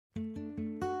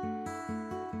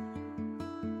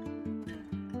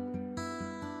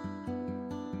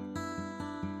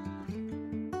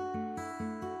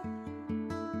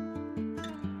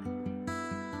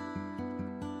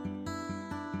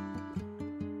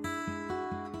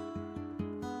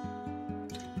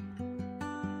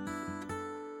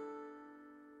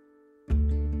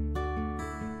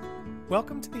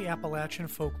Welcome to the Appalachian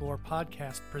Folklore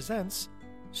Podcast presents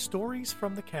Stories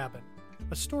from the Cabin,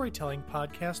 a storytelling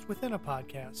podcast within a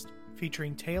podcast,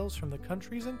 featuring tales from the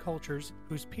countries and cultures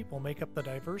whose people make up the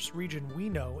diverse region we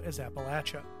know as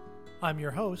Appalachia. I'm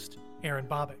your host, Aaron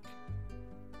Bobick.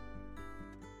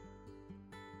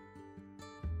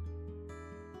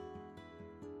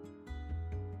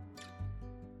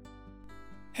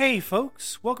 Hey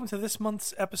folks, welcome to this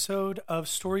month's episode of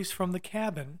Stories from the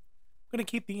Cabin. I'm going to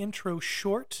keep the intro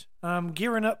short. I'm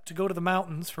gearing up to go to the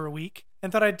mountains for a week and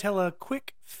thought I'd tell a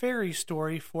quick fairy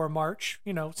story for March,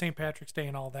 St. Patrick's Day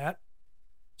and all that.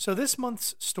 So this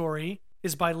month's story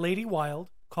is by Lady Wilde,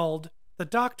 called The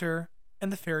Doctor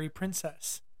and the Fairy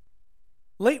Princess.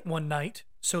 Late one night,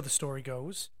 so the story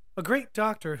goes, a great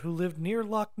doctor who lived near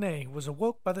Loch Ney was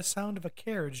awoke by the sound of a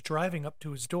carriage driving up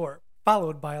to his door,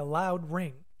 followed by a loud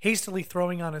ring. Hastily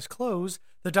throwing on his clothes,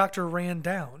 the doctor ran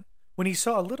down, when he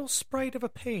saw a little sprite of a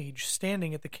page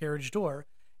standing at the carriage door,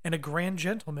 and a grand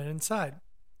gentleman inside.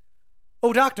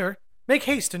 "Oh, doctor, make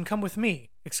haste and come with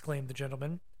me," exclaimed the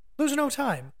gentleman. "Lose no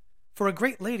time, for a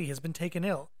great lady has been taken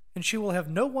ill, and she will have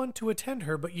no one to attend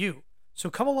her but you, so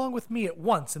come along with me at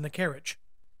once in the carriage."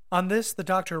 On this the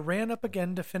doctor ran up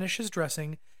again to finish his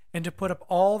dressing, and to put up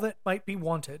all that might be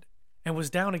wanted, and was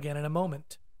down again in a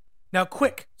moment. "Now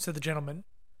quick," said the gentleman,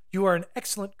 "you are an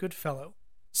excellent good fellow.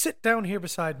 Sit down here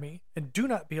beside me, and do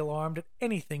not be alarmed at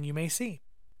anything you may see."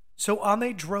 So on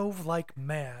they drove like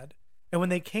mad, and when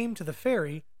they came to the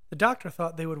ferry, the doctor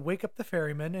thought they would wake up the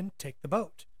ferryman and take the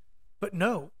boat. But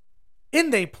no. In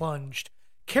they plunged,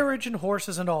 carriage and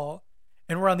horses and all,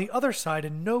 and were on the other side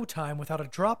in no time without a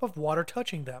drop of water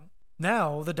touching them.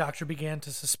 Now the doctor began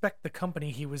to suspect the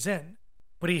company he was in,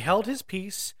 but he held his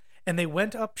peace, and they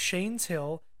went up Shane's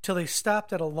Hill till they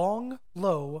stopped at a long,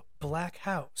 low, black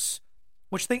house,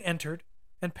 which they entered,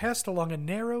 and passed along a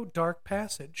narrow, dark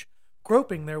passage,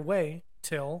 groping their way,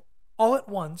 till, all at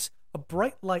once, a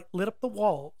bright light lit up the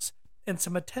walls, and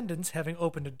some attendants having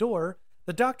opened a door,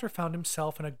 the doctor found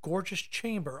himself in a gorgeous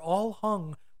chamber, all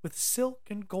hung with silk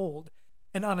and gold,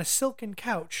 and on a silken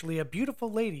couch lay a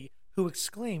beautiful lady, who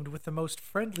exclaimed with the most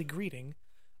friendly greeting,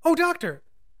 "Oh, doctor,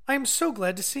 I am so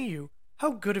glad to see you.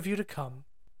 How good of you to come."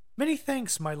 "Many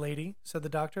thanks, my lady," said the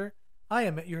doctor. "I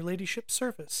am at your ladyship's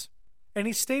service." And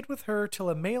he stayed with her till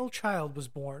a male child was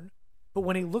born, but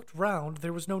when he looked round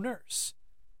there was no nurse.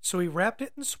 So he wrapped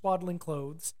it in swaddling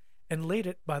clothes, and laid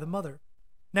it by the mother.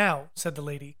 "Now," said the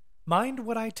lady, "mind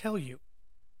what I tell you.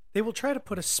 They will try to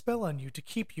put a spell on you to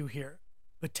keep you here,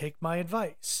 but take my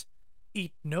advice.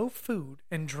 Eat no food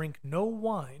and drink no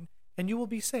wine, and you will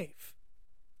be safe.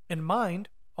 And mind,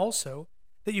 also,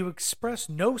 that you express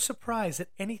no surprise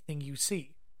at anything you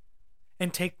see.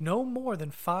 And take no more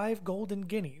than 5 golden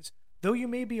guineas, though you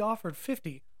may be offered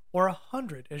 50 or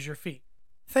 100 as your fee."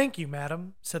 "Thank you,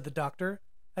 madam," said the doctor.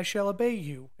 "I shall obey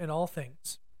you in all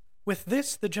things." With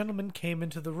this the gentleman came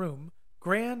into the room,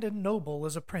 grand and noble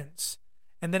as a prince,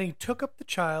 and then he took up the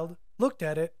child, looked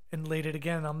at it, and laid it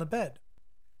again on the bed.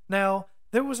 Now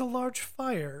there was a large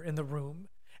fire in the room,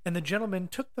 and the gentleman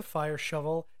took the fire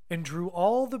shovel and drew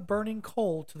all the burning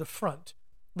coal to the front,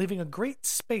 leaving a great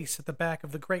space at the back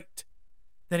of the grate.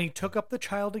 Then he took up the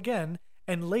child again,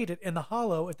 and laid it in the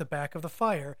hollow at the back of the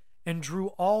fire, and drew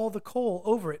all the coal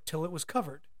over it till it was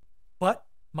covered. But,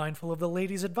 mindful of the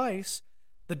lady's advice,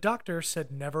 the doctor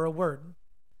said never a word.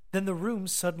 Then the room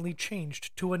suddenly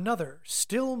changed to another,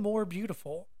 still more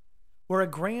beautiful, where a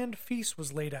grand feast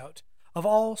was laid out, of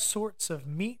all sorts of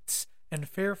meats and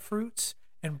fair fruits,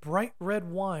 and bright red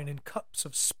wine in cups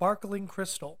of sparkling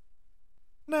crystal.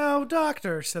 "Now,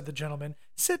 doctor," said the gentleman,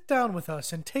 "sit down with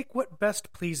us, and take what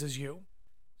best pleases you."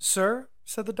 "Sir,"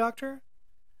 said the doctor,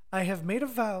 "I have made a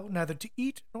vow neither to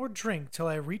eat nor drink till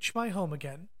I reach my home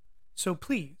again, so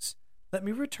please let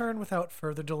me return without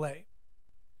further delay."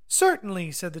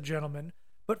 "Certainly," said the gentleman,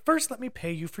 "but first let me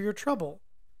pay you for your trouble."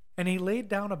 And he laid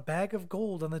down a bag of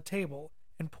gold on the table,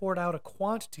 and poured out a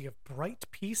quantity of bright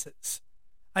pieces.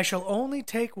 "I shall only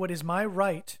take what is my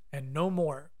right, and no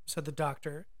more," said the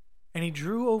doctor, and he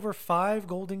drew over 5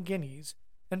 golden guineas,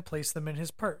 and placed them in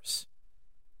his purse.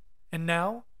 "And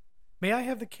now, may I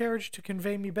have the carriage to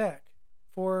convey me back,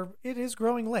 for it is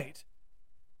growing late."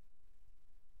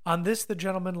 On this the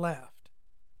gentleman laughed.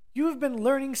 "You have been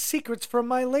learning secrets from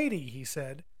my lady," he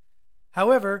said.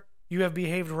 "However, you have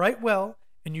behaved right well,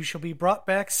 and you shall be brought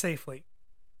back safely."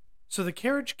 So the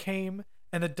carriage came,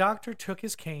 and the doctor took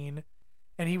his cane,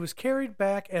 and he was carried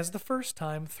back as the first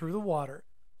time through the water,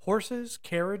 horses,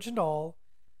 carriage, and all,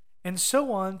 and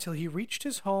so on till he reached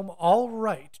his home all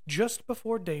right just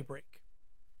before daybreak.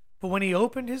 But when he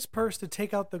opened his purse to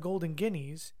take out the golden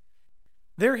guineas,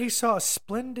 There he saw a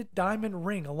splendid diamond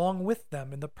ring along with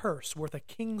them in the purse worth a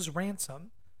king's ransom,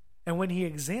 and when he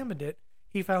examined it,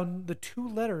 he found the 2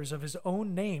 letters of his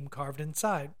own name carved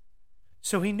inside.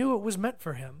 So he knew it was meant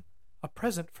for him, a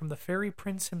present from the fairy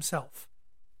prince himself.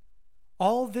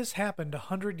 All this happened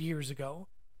 100 years ago,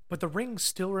 but the ring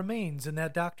still remains in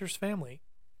that doctor's family,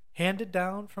 handed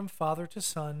down from father to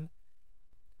son,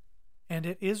 and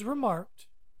it is remarked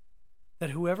that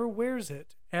whoever wears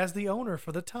it as the owner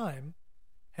for the time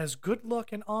has good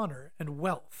luck and honor and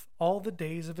wealth all the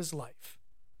days of his life.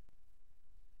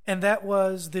 And that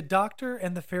was The Doctor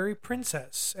and the Fairy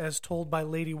Princess, as told by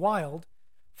Lady Wilde,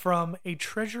 from A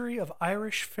Treasury of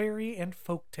Irish Fairy and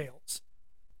Folk Tales.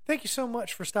 Thank you so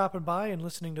much for stopping by and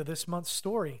listening to this month's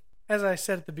story. As I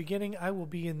said at the beginning, I will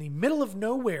be in the middle of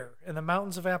nowhere in the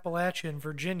mountains of Appalachia in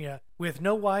Virginia with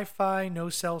no Wi-Fi, no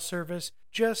cell service,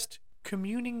 just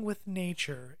communing with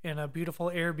nature in a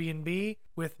beautiful Airbnb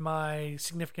with my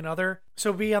significant other.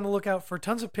 So be on the lookout for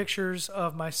tons of pictures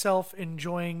of myself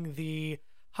enjoying the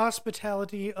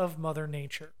hospitality of Mother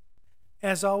Nature.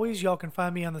 As always, y'all can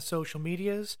find me on the social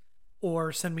medias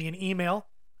or send me an email.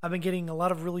 I've been getting a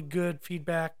lot of really good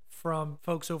feedback from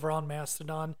folks over on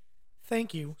Mastodon.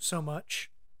 Thank you so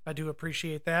much. I do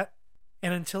appreciate that.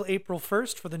 And until April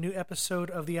 1st for the new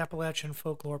episode of the Appalachian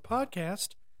Folklore Podcast,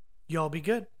 y'all be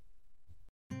good.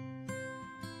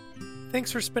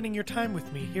 Thanks for spending your time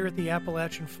with me here at the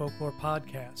Appalachian Folklore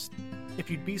Podcast. If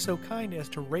you'd be so kind as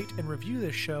to rate and review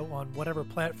this show on whatever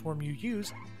platform you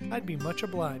use, I'd be much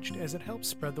obliged, as it helps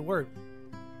spread the word.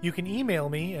 You can email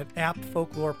me at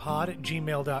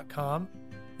appfolklorepod@gmail.com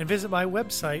and visit my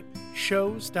website,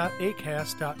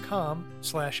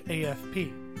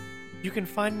 shows.acast.com/AFP. You can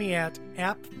find me at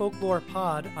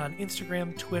appfolklorepod on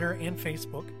Instagram, Twitter, and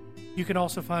Facebook. You can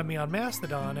also find me on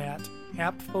Mastodon at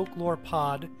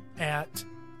appfolklorepod at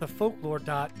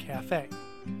thefolklore.cafe.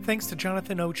 Thanks to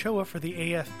Jonathan Ochoa for the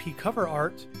AFP cover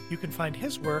art. You can find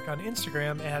his work on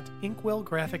Instagram at Inkwell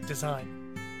Graphic Design.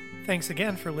 Thanks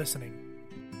again for listening.